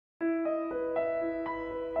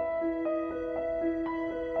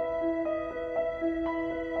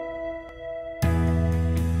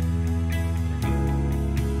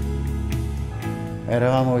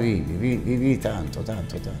eravamo vivi tanto,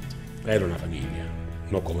 tanto, tanto. Era una famiglia,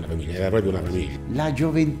 non come una famiglia, era proprio una famiglia. La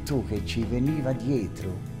gioventù che ci veniva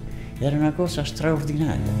dietro era una cosa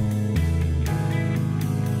straordinaria.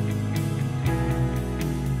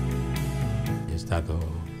 È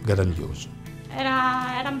stato grandioso.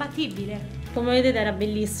 Era imbattibile. Come vedete era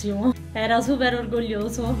bellissimo, era super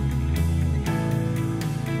orgoglioso.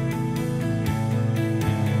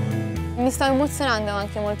 Mi sto emozionando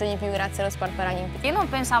anche molto di più grazie allo sport paralimpico. Io non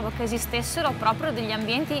pensavo che esistessero proprio degli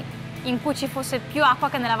ambienti in cui ci fosse più acqua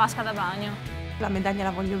che nella vasca da bagno. La medaglia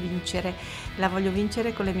la voglio vincere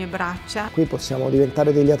con le mie braccia. Qui possiamo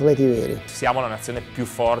diventare degli atleti veri. Siamo la nazione più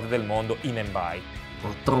forte del mondo in handball.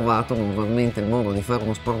 Ho trovato nuovamente il modo di fare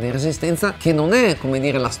uno sport di resistenza che non è, come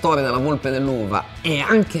dire, la storia della volpe e dell'uva, è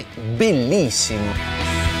anche bellissimo.